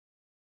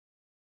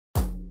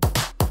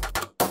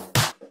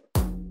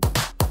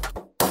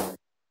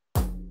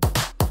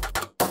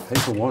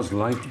Paper was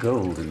like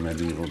gold in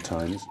medieval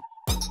times.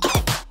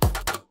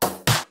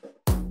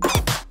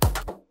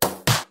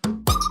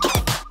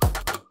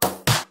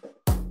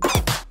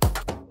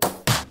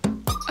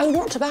 Oh,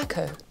 not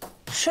tobacco,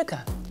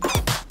 sugar.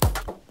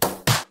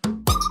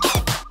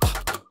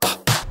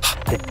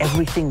 That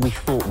everything we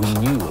thought we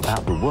knew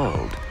about the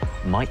world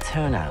might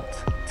turn out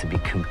to be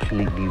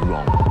completely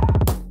wrong.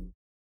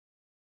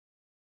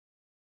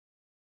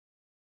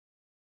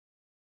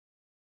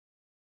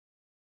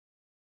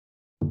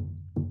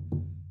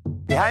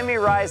 Behind me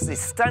rise the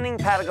stunning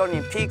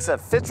Patagonian peaks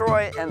of Fitz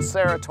Roy and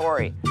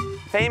Chalten,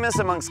 famous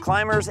amongst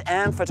climbers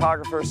and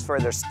photographers for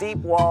their steep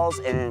walls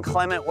in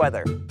inclement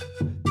weather.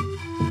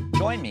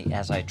 Join me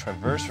as I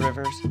traverse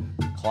rivers,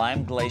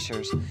 climb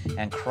glaciers,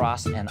 and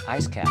cross an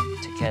ice cap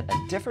to get a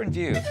different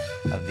view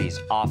of these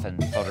often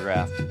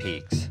photographed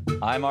peaks.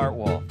 I'm Art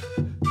Wolfe.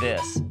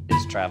 This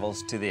is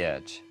Travels to the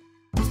Edge.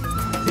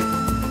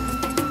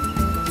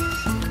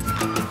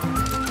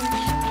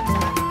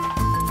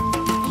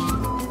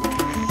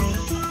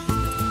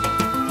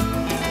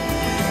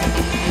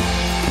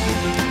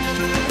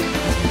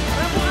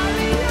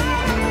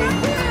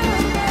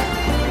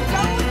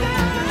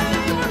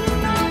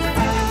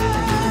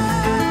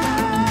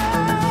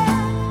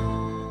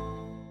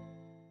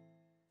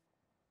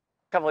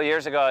 A couple of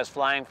years ago, I was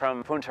flying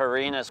from Punta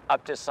Arenas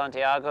up to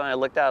Santiago, and I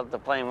looked out the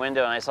plane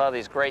window and I saw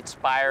these great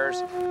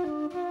spires,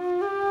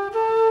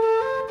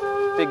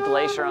 big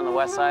glacier on the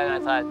west side, and I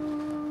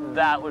thought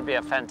that would be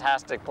a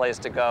fantastic place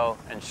to go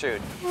and shoot.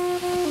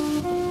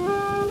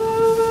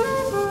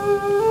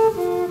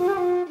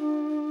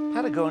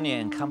 Patagonia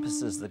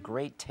encompasses the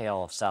great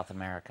tail of South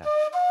America.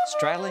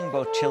 Straddling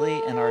both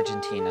Chile and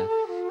Argentina,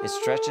 it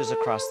stretches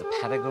across the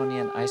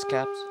Patagonian ice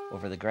caps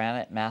over the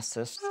granite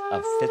massifs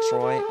of Fitz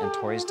Roy and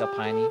Torres del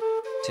Paine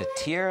to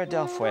Tierra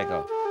del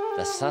Fuego,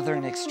 the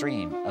southern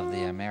extreme of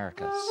the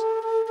Americas.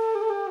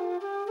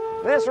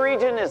 This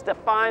region is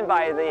defined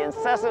by the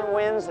incessant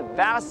winds,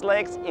 vast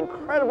lakes,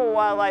 incredible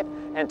wildlife,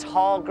 and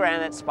tall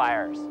granite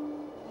spires.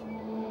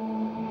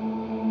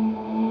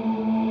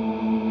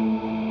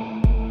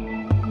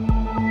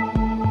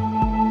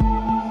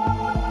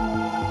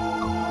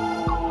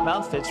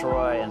 Mount Fitz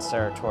Roy and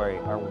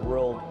Chalten are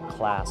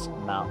world-class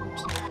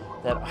mountains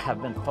that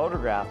have been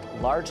photographed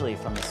largely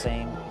from the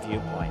same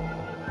viewpoint.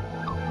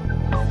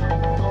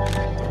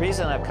 The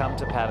reason I've come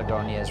to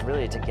Patagonia is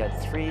really to get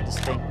three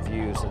distinct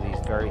views of these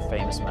very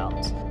famous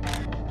mountains.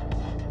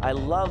 I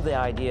love the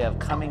idea of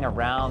coming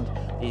around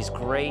these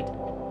great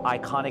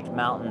iconic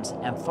mountains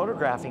and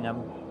photographing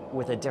them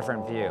with a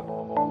different view.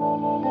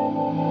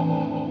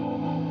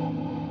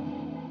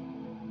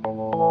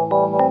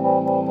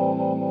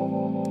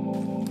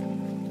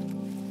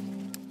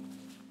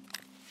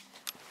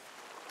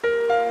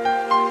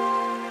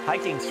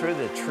 Hiking through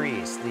the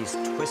trees, these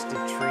twisted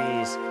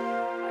trees,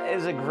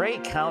 is a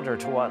great counter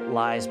to what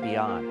lies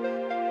beyond.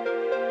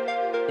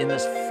 In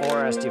this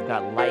forest, you've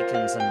got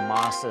lichens and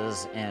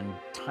mosses and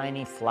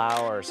tiny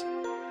flowers.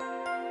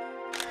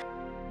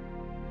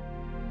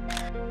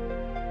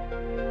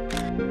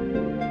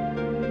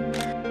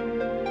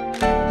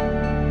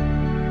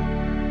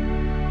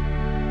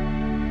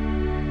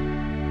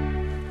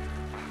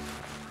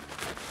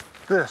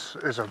 This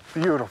is a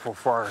beautiful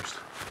forest.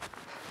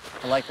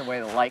 I like the way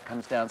the light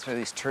comes down through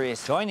these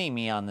trees. Joining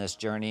me on this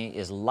journey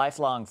is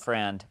lifelong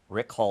friend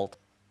Rick Holt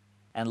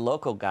and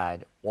local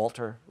guide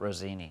Walter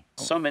Rosini.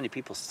 So many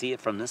people see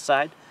it from this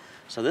side,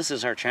 so this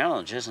is our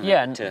challenge, isn't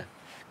Yeah. it? To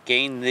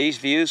gain these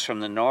views from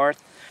the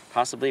north,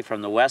 possibly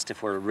from the west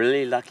if we're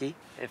really lucky.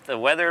 If the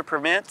weather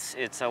permits,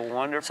 it's a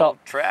wonderful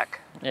trek.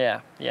 Yeah,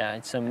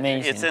 it's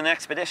amazing. It's an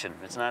expedition.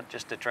 It's not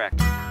just a trek.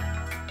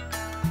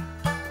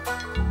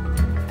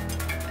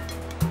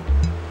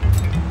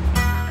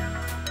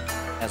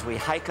 As we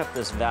hike up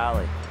this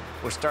valley,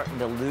 we're starting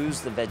to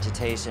lose the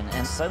vegetation,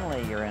 and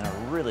suddenly you're in a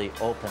really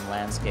open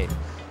landscape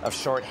of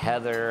short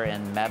heather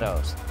and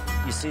meadows.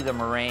 You see the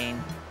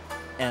moraine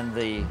and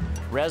the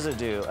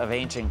residue of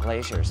ancient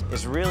glaciers.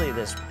 It's really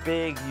this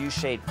big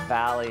U-shaped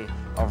valley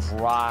of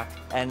rock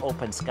and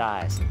open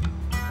skies.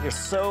 You're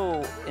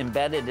so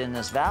embedded in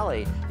this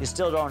valley, you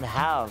still don't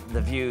have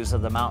the views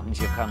of the mountains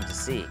you've come to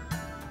see.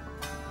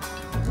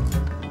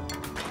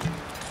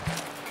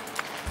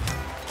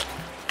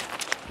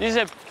 This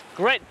is a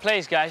great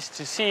place, guys,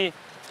 to see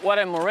what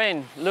a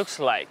moraine looks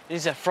like.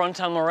 This is a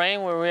frontal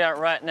moraine where we are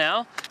right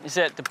now. It's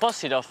a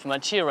deposit of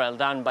material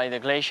done by the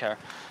glacier.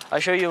 I'll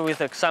show you with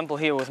an example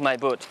here with my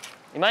boot.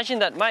 Imagine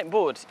that my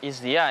boot is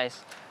the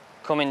ice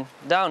coming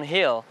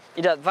downhill.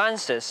 It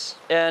advances,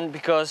 and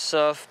because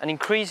of an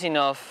increasing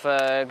of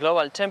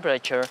global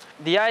temperature,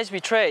 the ice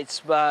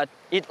retreats, but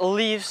it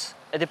leaves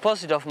a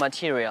deposit of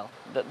material.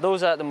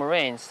 Those are the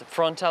moraines. The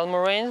frontal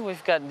moraines,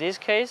 we've got in this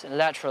case,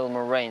 lateral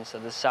moraines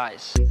of the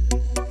size.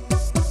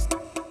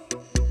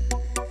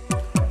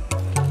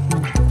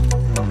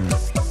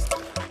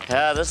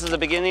 Yeah, this is the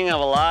beginning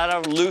of a lot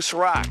of loose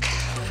rock.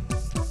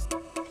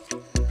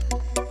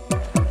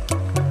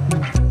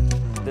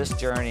 This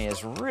journey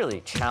is really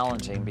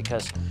challenging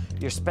because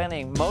you're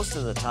spending most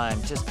of the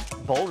time just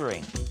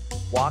bouldering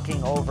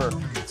walking over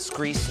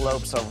scree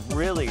slopes of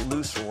really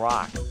loose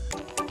rock.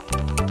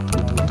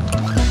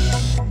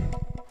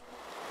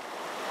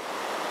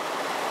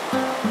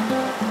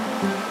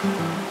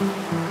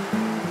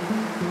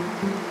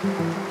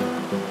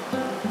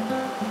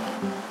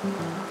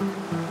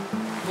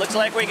 Looks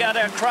like we got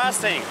a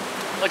crossing.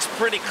 Looks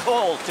pretty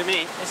cool to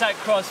me. It's like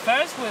cross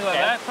first with my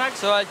Yeah. backpack,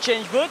 so I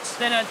change boots,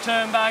 then I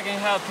turn back and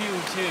help you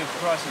to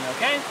crossing,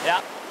 okay?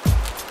 Yeah.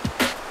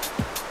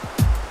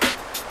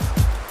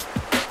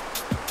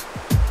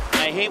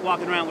 I hate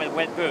walking around with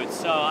wet boots,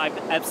 so I've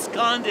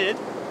absconded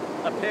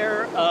a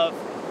pair of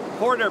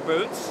porter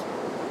boots,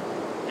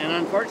 and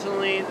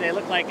unfortunately they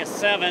look like a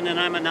 7 and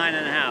I'm a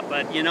 9.5,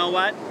 but you know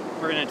what?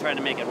 We're gonna try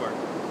to make it work.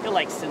 I feel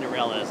like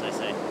Cinderella, as I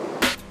say.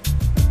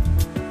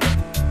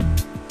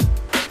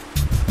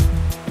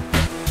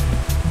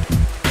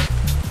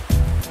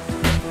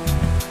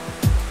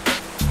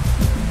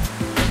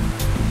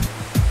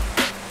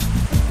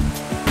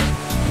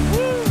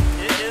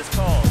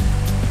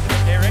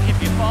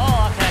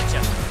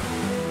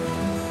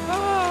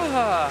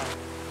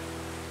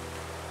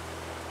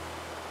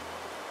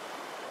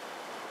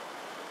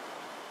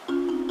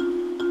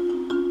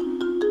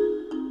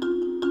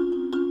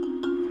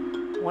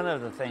 One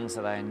of the things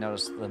that I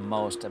noticed the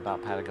most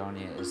about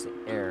Patagonia is the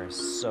air is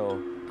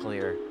so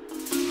clear.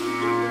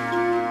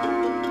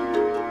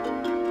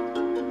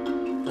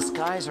 The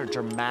skies are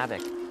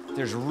dramatic.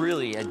 There's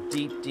really a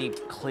deep,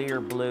 deep,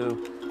 clear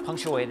blue,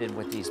 punctuated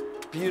with these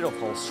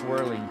beautiful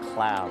swirling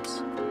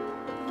clouds.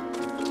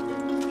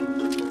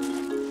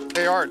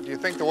 Hey, Art, do you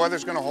think the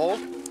weather's going to hold?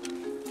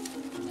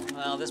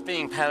 Well, this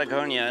being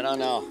Patagonia, I don't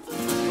know.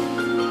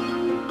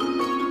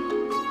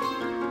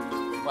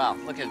 Wow,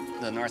 look at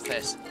the north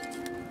face.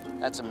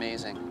 That's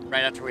amazing.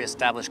 Right after we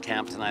establish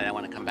camp tonight, I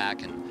want to come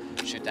back and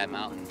shoot that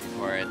mountain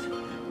before it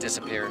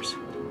disappears.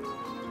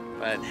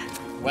 But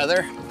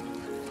weather,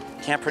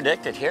 can't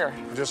predict it here.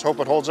 Just hope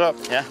it holds up.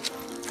 Yeah.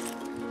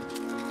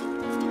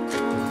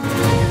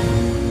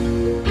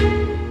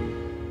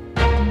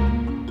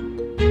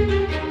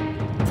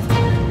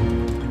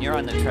 When you're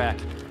on the trek,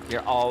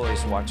 you're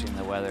always watching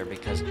the weather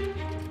because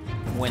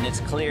when it's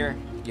clear,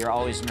 you're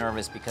always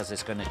nervous because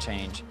it's going to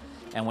change.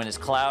 And when it's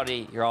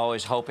cloudy, you're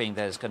always hoping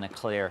that it's going to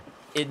clear.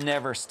 It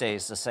never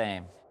stays the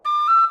same.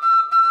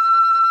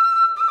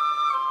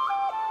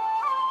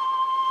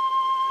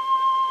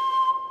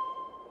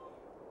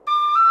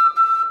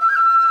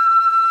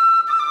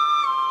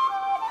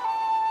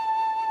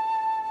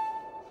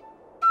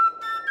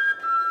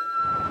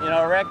 You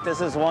know, Rick, this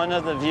is one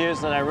of the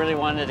views that I really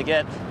wanted to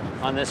get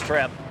on this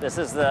trip. This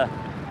is the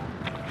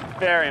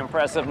very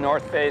impressive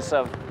north face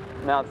of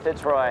Mount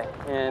Fitz Roy,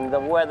 and the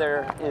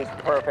weather is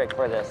perfect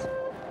for this.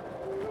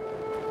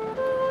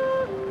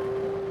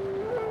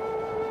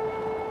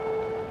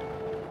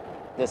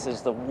 This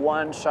is the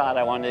one shot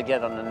I wanted to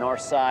get on the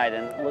north side,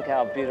 and look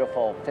how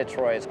beautiful Fitz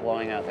Roy is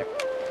glowing out there.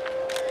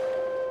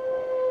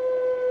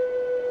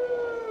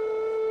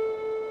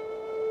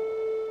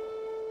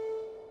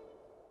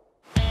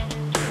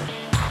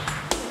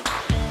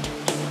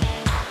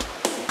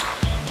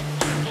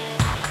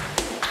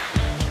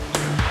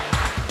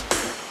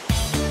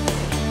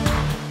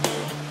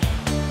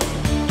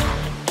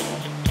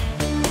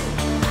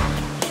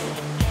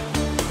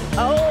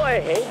 Oh, I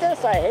hate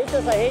this, I hate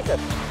this, I hate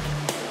this.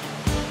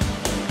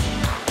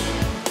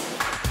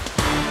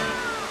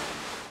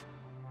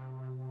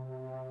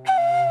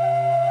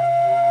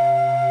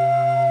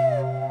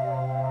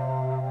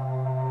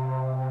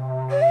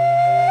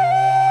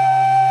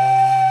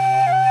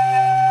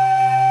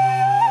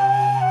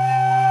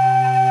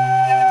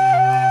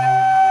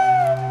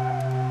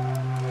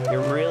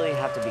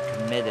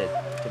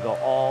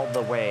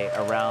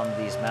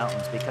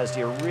 Because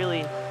you're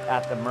really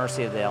at the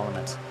mercy of the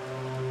elements.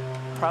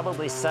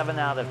 Probably 7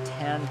 out of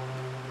 10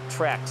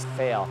 treks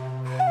fail.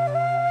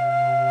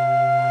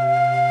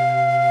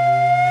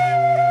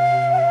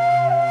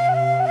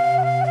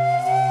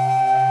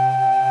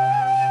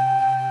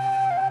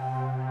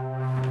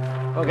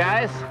 Well,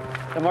 guys,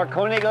 the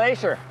Marconi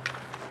Glacier.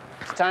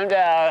 It's time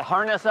to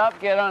harness up,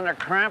 get on our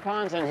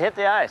crampons, and hit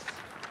the ice.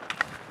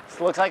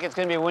 It looks like it's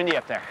going to be windy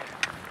up there.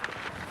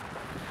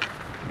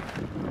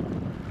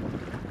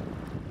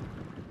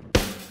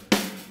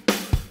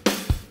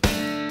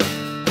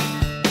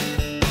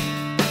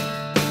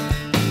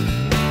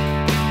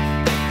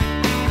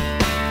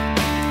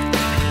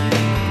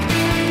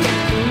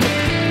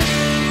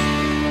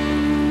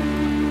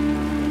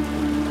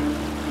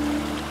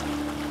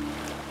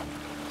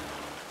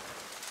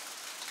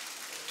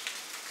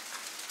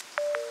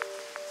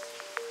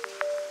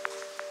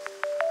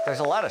 There's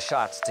a lot of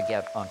shots to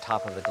get on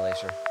top of the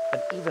glacier,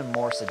 but even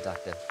more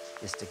seductive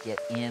is to get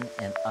in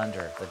and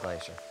under the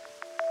glacier.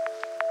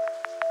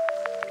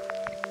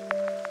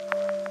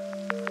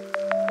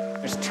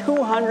 There's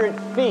 200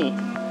 feet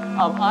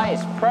of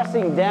ice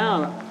pressing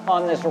down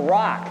on this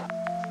rock.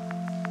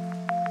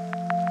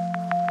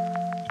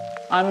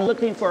 I'm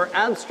looking for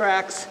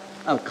abstracts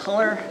of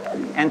color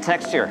and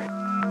texture.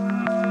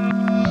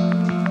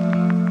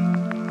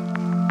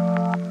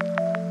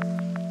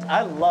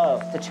 I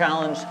love to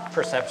challenge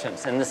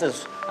perceptions, and this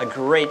is a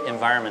great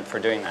environment for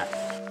doing that.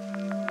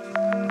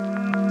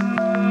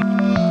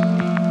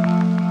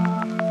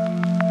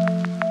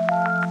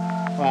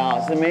 Wow,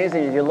 it's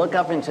amazing. If you look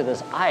up into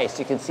this ice,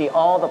 you can see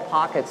all the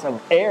pockets of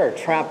air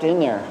trapped in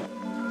there.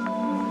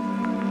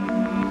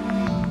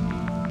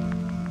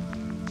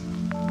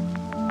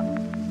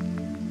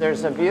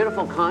 There's a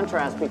beautiful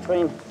contrast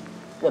between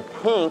the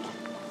pink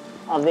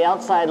of the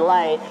outside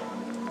light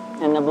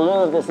and the blue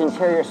of this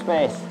interior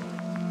space.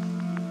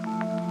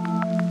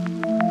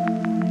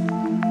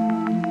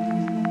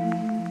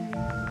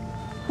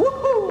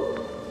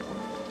 Woohoo!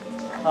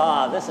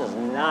 Ah, this is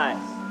nice.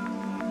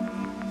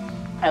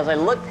 As I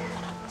look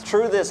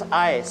through this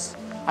ice,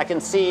 I can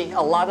see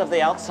a lot of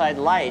the outside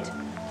light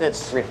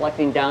that's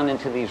reflecting down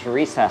into these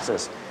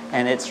recesses,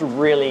 and it's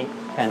really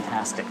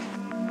fantastic.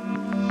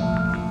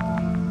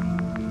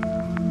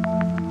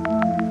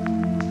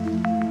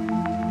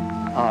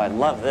 Oh, I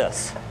love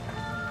this.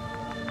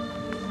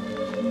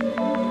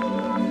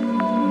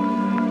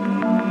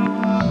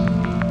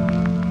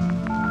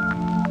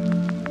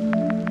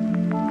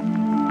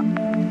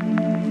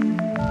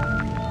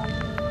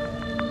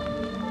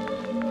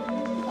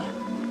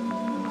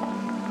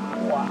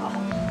 Wow.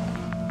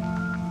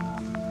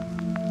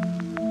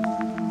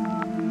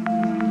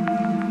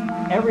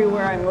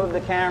 Everywhere I move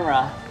the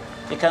camera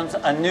becomes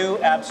a new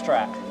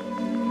abstract.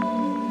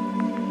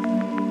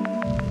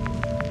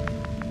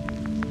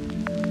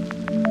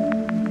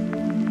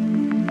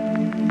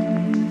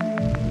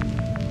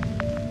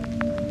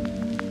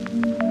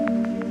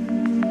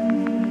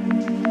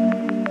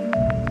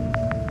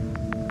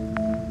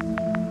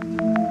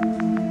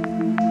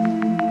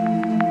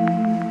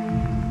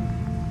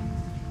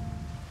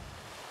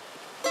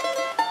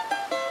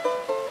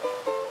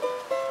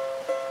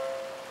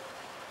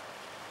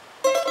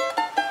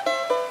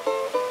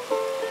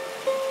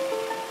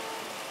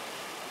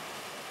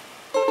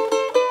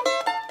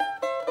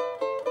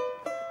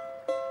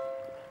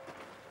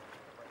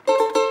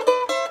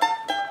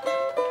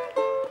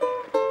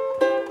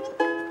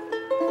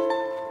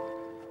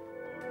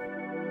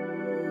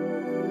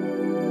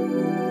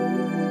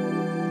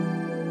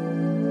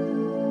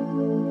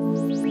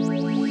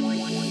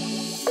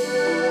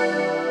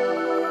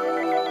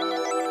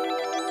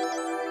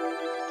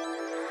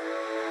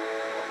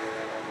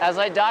 As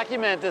I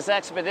document this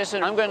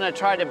expedition, I'm going to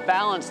try to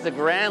balance the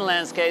grand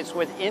landscapes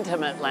with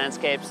intimate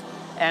landscapes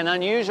and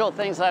unusual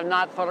things that I've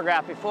not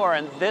photographed before,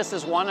 and this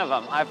is one of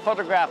them. I've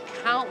photographed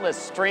countless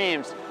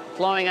streams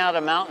flowing out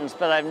of mountains,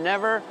 but I've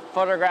never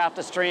photographed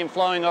a stream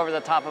flowing over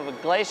the top of a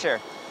glacier.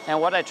 And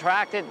what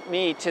attracted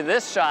me to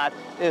this shot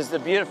is the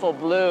beautiful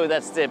blue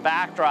that's the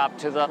backdrop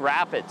to the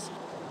rapids.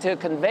 To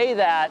convey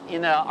that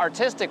in an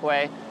artistic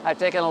way, I've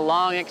taken a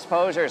long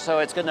exposure, so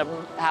it's going to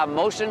have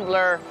motion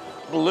blur,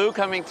 blue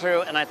coming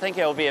through, and I think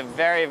it will be a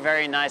very,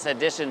 very nice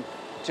addition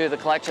to the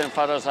collection of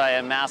photos I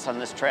amass on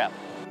this trip.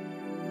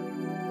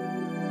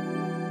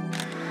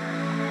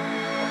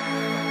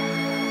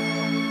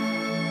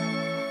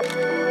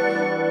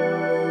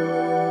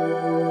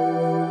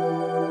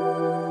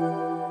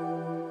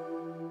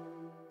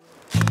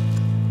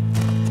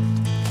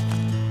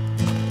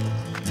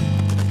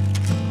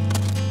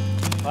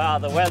 Wow,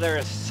 the weather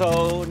is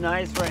so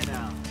nice right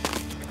now.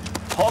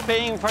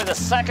 Hoping for the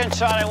second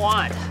shot I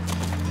want.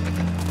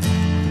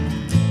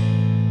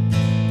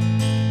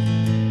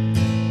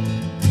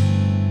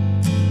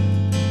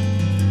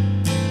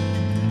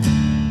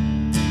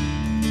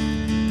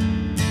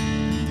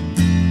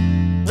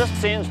 This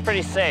seems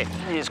pretty safe.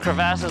 These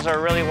crevasses are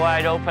really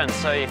wide open,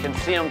 so you can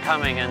see them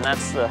coming, and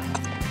that's the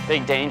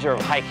big danger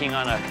of hiking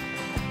on a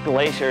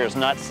glacier, is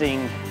not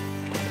seeing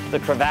the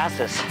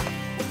crevasses.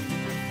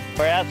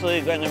 We're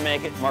absolutely going to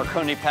make it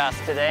Marconi Pass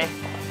today.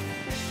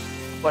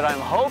 What I'm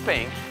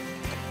hoping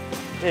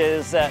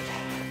is that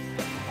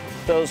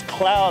those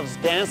clouds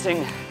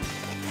dancing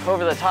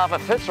over the top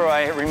of Fitz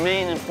Roy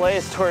remain in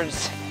place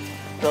towards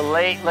the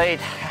late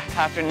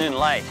afternoon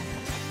light.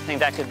 I think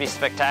that could be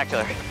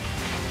spectacular.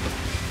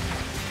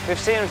 We've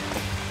seen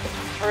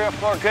 3 or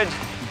 4 good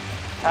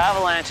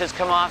avalanches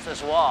come off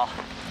this wall.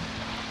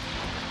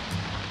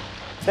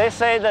 They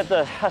say that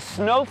a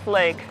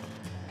snowflake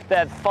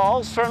that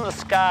falls from the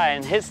sky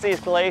and hits these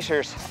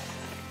glaciers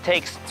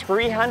takes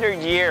 300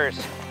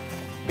 years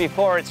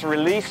before it's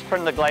released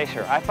from the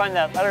glacier. I find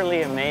that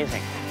utterly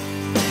amazing.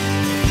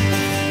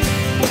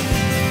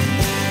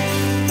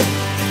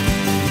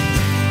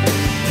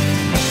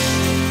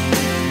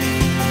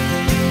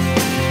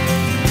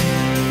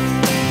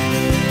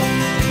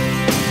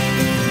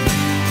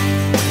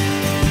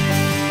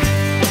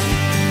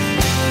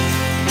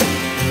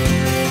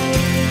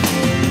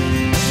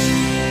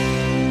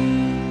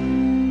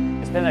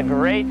 A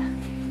great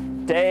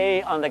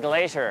day on the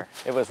glacier.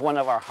 It was one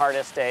of our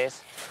hardest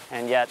days,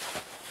 and yet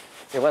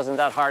it wasn't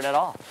that hard at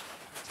all.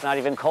 It's not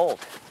even cold,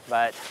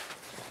 but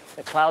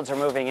the clouds are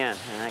moving in,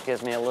 and that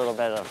gives me a little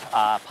bit of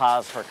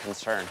pause for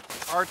concern.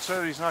 Art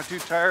said he's not too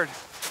tired.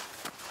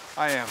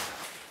 I am.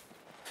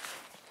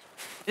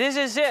 This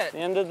is it. The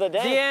end of the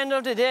day. The end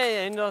of the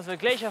day, end of the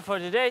glacier for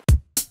today.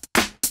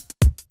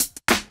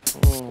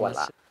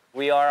 Voila.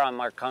 We are on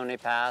Marconi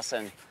Pass,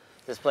 and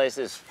this place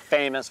is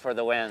famous for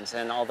the winds.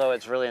 And although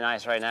it's really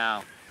nice right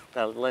now,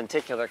 the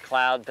lenticular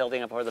cloud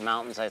building up over the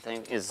mountains, I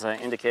think, is an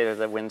indicator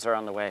that winds are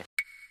on the way.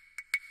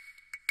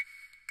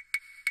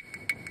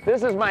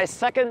 This is my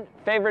second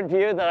favorite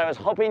view that I was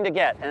hoping to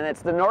get, and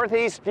it's the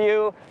northeast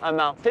view of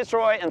Mount Fitz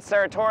Roy and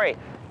Saratori.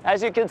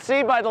 As you can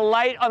see by the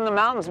light on the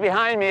mountains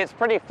behind me, it's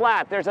pretty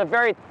flat. There's a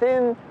very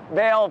thin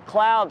veil of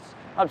clouds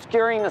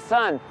obscuring the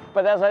sun.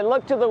 But as I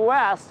look to the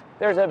west,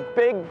 there's a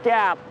big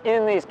gap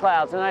in these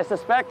clouds, and I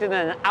suspect in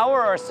an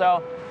hour or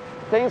so,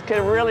 things could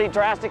really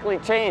drastically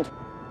change.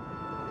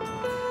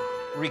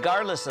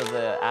 Regardless of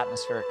the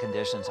atmospheric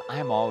conditions,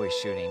 I'm always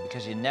shooting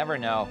because you never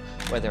know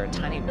whether a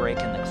tiny break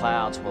in the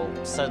clouds will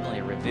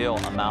suddenly reveal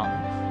a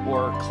mountain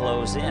or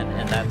close in,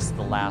 and that's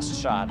the last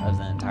shot of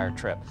the entire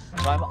trip.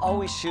 So I'm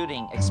always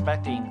shooting,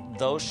 expecting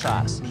those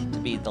shots to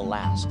be the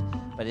last,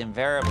 but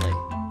invariably,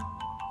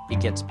 it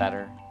gets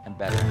better and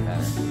better and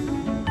better.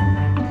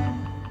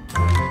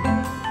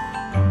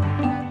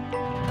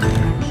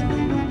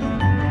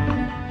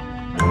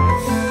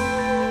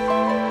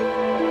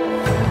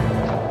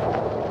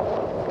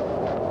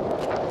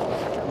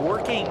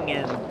 Working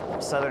in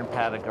southern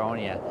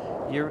Patagonia,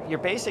 you're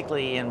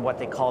basically in what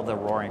they call the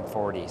roaring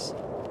 40s,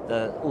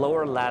 the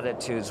lower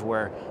latitudes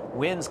where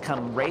winds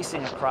come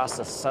racing across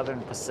the southern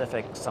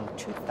Pacific some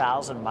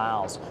 2,000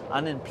 miles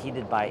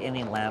unimpeded by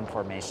any land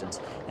formations,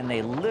 and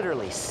they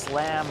literally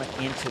slam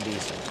into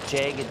these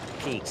jagged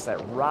peaks that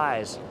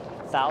rise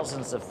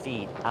thousands of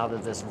feet out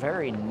of this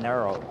very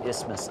narrow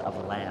isthmus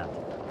of land.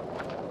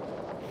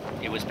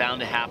 It was bound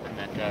to happen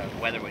that the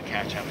weather would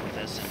catch up with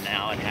us, and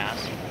now it has.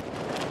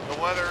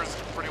 The weather is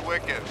pretty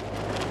wicked.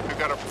 We've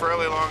got a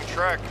fairly long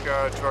trek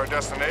to our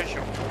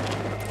destination.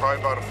 Probably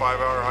about a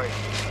 5-hour hike.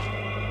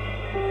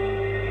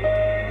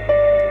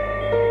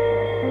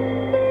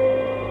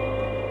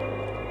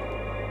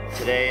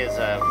 Today is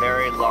a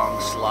very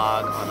long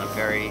slog on a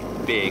very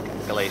big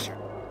glacier.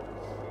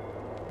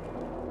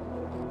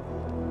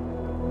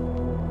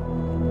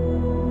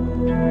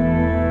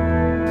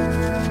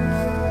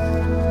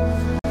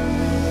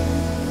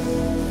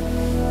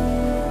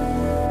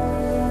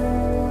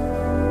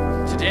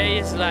 Today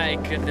is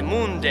like the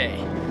moon day.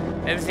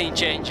 Everything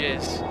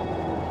changes.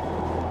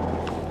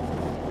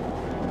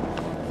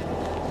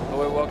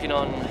 We're walking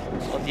on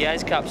the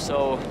ice cap,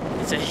 so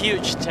it's a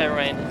huge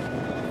terrain.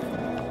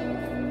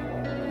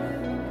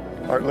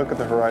 Art, look at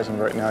the horizon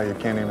right now. You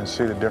can't even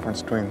see the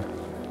difference between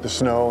the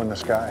snow and the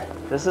sky.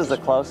 This is the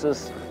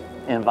closest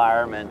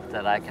environment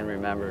that I can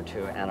remember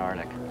to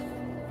Antarctica.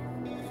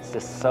 It's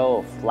just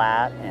so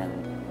flat and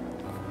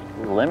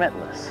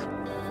limitless.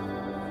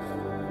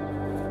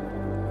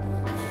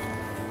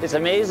 It's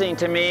amazing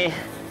to me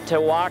to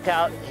walk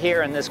out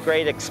here in this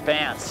great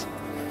expanse.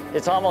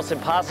 It's almost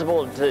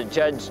impossible to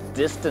judge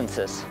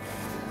distances.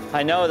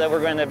 I know that we're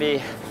going to be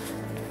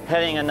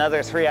heading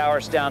another 3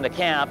 hours down to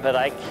camp, but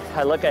I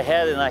look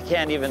ahead and I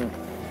can't even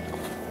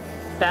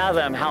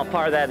fathom how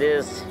far that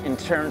is in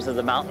terms of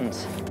the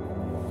mountains.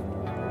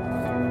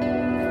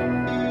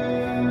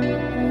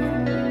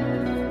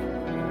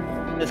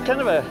 It's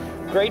kind of a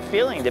great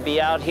feeling to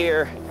be out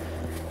here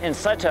in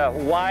such a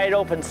wide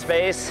open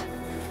space,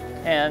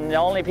 and the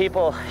only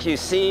people you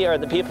see are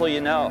the people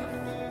you know.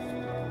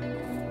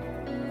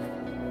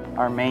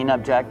 Our main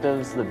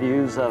objectives, the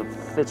views of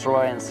Fitz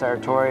Roy and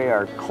Saratori,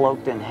 are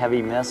cloaked in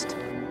heavy mist.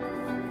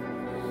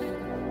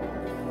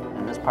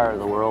 In this part of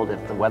the world,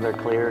 if the weather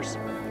clears,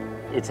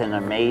 it's an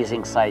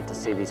amazing sight to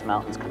see these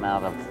mountains come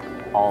out of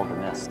all the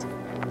mist.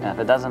 And if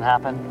it doesn't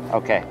happen,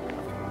 okay,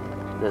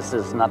 this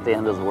is not the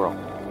end of the world.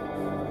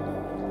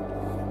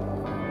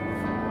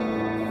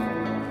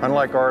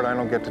 Unlike Art, I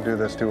don't get to do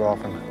this too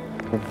often.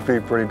 We'd be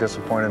pretty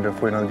disappointed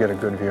if we don't get a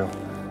good view.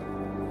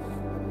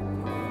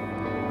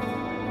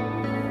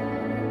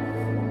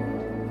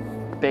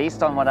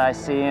 Based on what I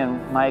see and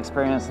my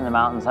experience in the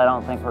mountains, I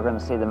don't think we're going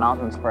to see the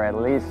mountains for at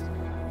least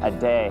a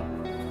day.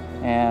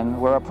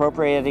 And we're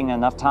appropriating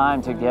enough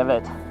time to give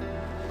it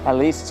at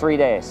least 3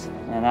 days.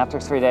 And after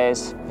 3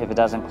 days, if it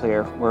doesn't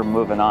clear, we're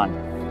moving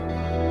on.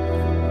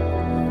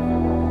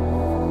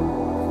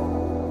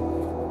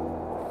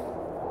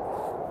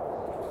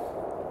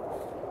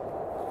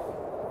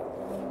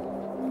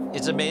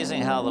 It's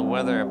amazing how the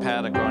weather at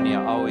Patagonia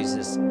always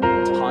is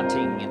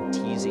taunting and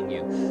teasing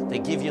you. They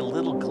give you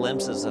little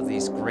glimpses of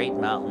these great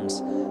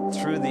mountains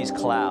through these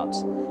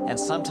clouds. And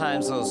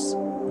sometimes those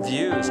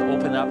views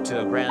open up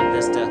to a grand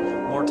vista.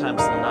 More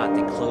times than not,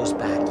 they close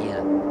back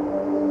in.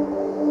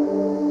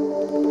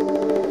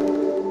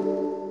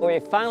 We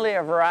finally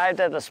have arrived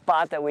at a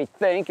spot that we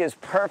think is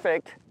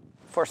perfect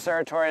for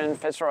Saratori and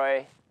Fitz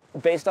Roy.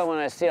 Based on what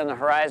I see on the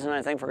horizon,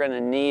 I think we're going to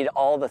need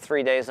all the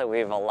 3 days that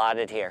we've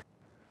allotted here.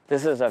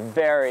 This is a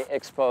very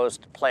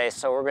exposed place,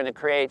 so we're going to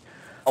create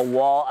a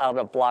wall out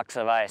of blocks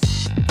of ice.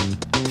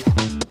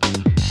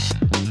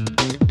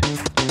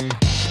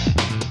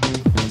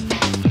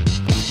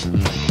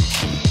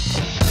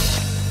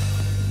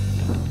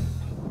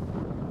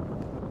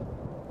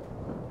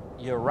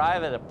 You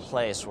arrive at a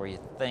place where you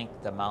think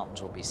the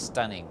mountains will be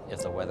stunning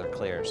if the weather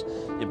clears.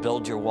 You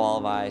build your wall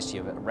of ice,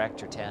 you erect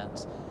your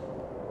tents,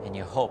 and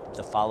you hope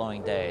the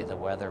following day the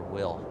weather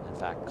will, in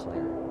fact,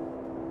 clear.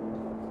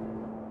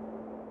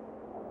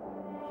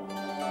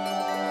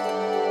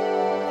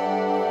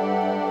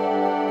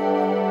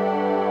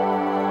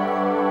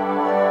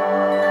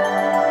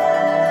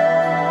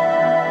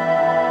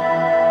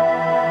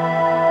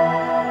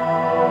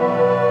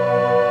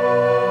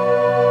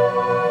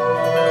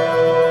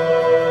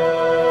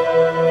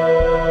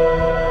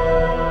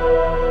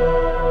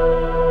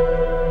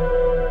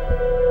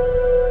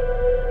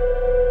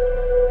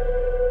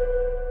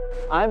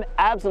 I'm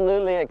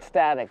absolutely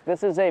ecstatic.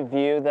 This is a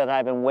view that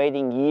I've been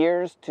waiting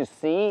years to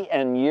see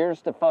and years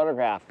to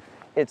photograph.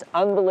 It's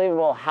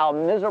unbelievable how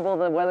miserable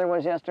the weather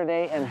was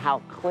yesterday and how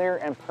clear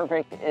and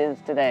perfect it is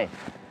today.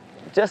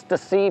 Just to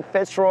see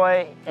Fitz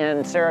Roy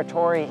and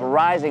Saratori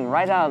rising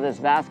right out of this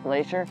vast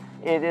glacier,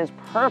 it is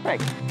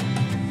perfect.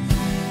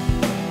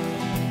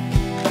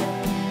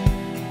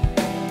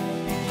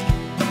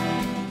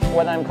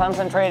 What I'm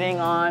concentrating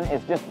on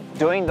is just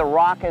doing the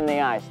rock in the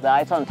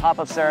ice on top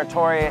of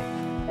Saratori.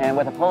 And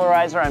with a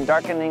polarizer, I'm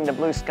darkening the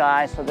blue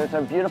sky, so there's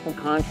a beautiful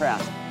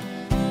contrast.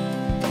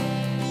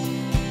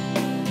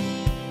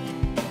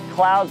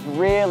 Clouds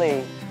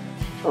really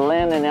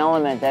lend an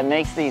element that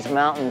makes these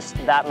mountains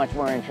that much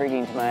more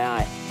intriguing to my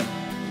eye.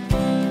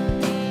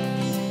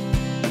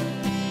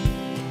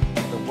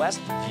 The west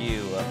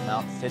view of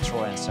Mount Fitz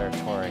Roy and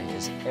Saratori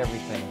is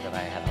everything that I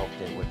had hoped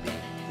it would be.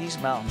 These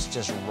mountains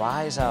just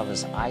rise out of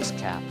this ice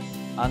cap,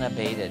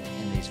 unabated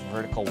in these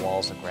vertical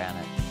walls of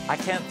granite. I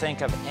can't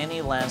think of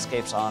any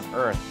landscapes on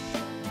Earth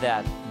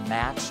that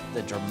match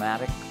the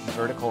dramatic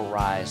vertical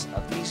rise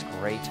of these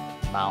great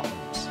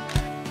mountains.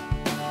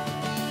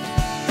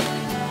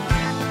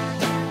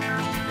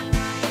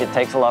 It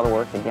takes a lot of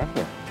work to get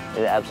here.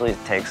 It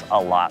absolutely takes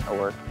a lot of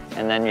work.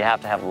 And then you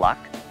have to have luck,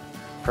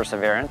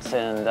 perseverance,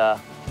 and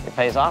it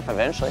pays off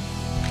eventually.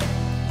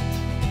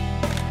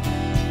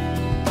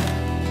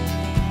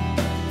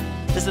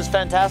 This is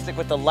fantastic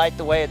with the light,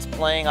 the way it's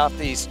playing off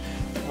these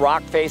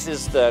rock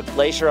faces, the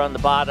glacier on the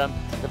bottom,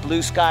 the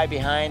blue sky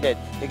behind it.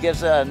 It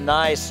gives a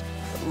nice,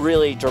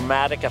 really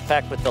dramatic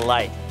effect with the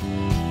light.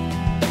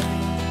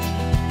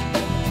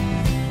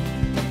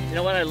 You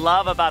know what I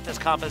love about this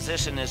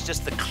composition is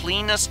just the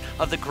cleanness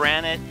of the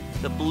granite,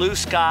 the blue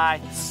sky,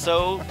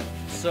 so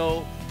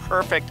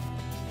perfect.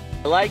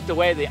 I like the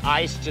way the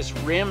ice just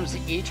rims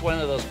each one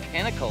of those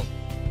pinnacles.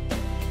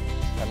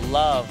 I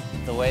love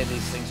the way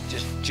these things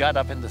just jut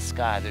up in the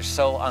sky. They're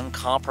so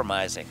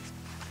uncompromising.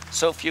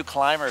 So few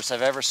climbers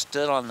have ever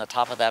stood on the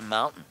top of that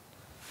mountain.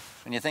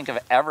 When you think of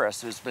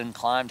Everest, who's been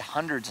climbed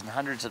hundreds and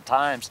hundreds of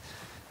times,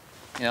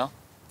 you know,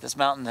 this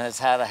mountain has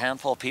had a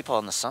handful of people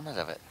on the summit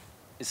of it.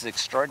 It's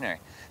extraordinary.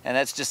 And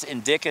that's just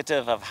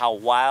indicative of how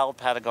wild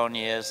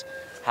Patagonia is,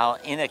 how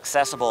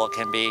inaccessible it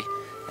can be,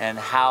 and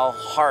how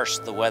harsh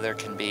the weather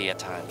can be at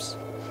times.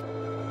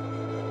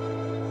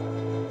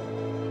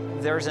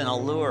 There's an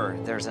allure,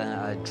 there's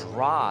a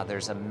draw,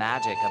 there's a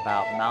magic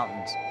about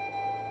mountains.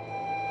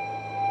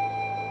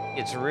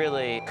 It's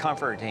really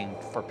comforting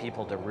for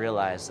people to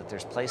realize that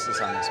there's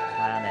places on this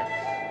planet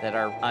that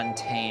are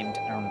untamed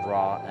and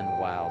raw and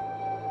wild.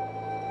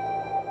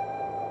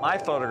 My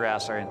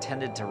photographs are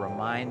intended to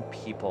remind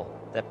people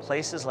that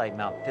places like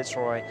Mount Fitz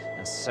Roy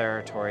and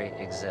Saratori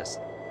exist.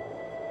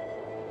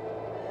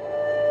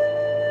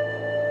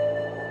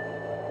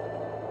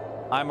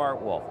 I'm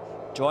Wolfe.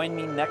 Join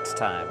me next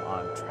time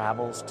on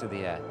Travels to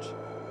the Edge.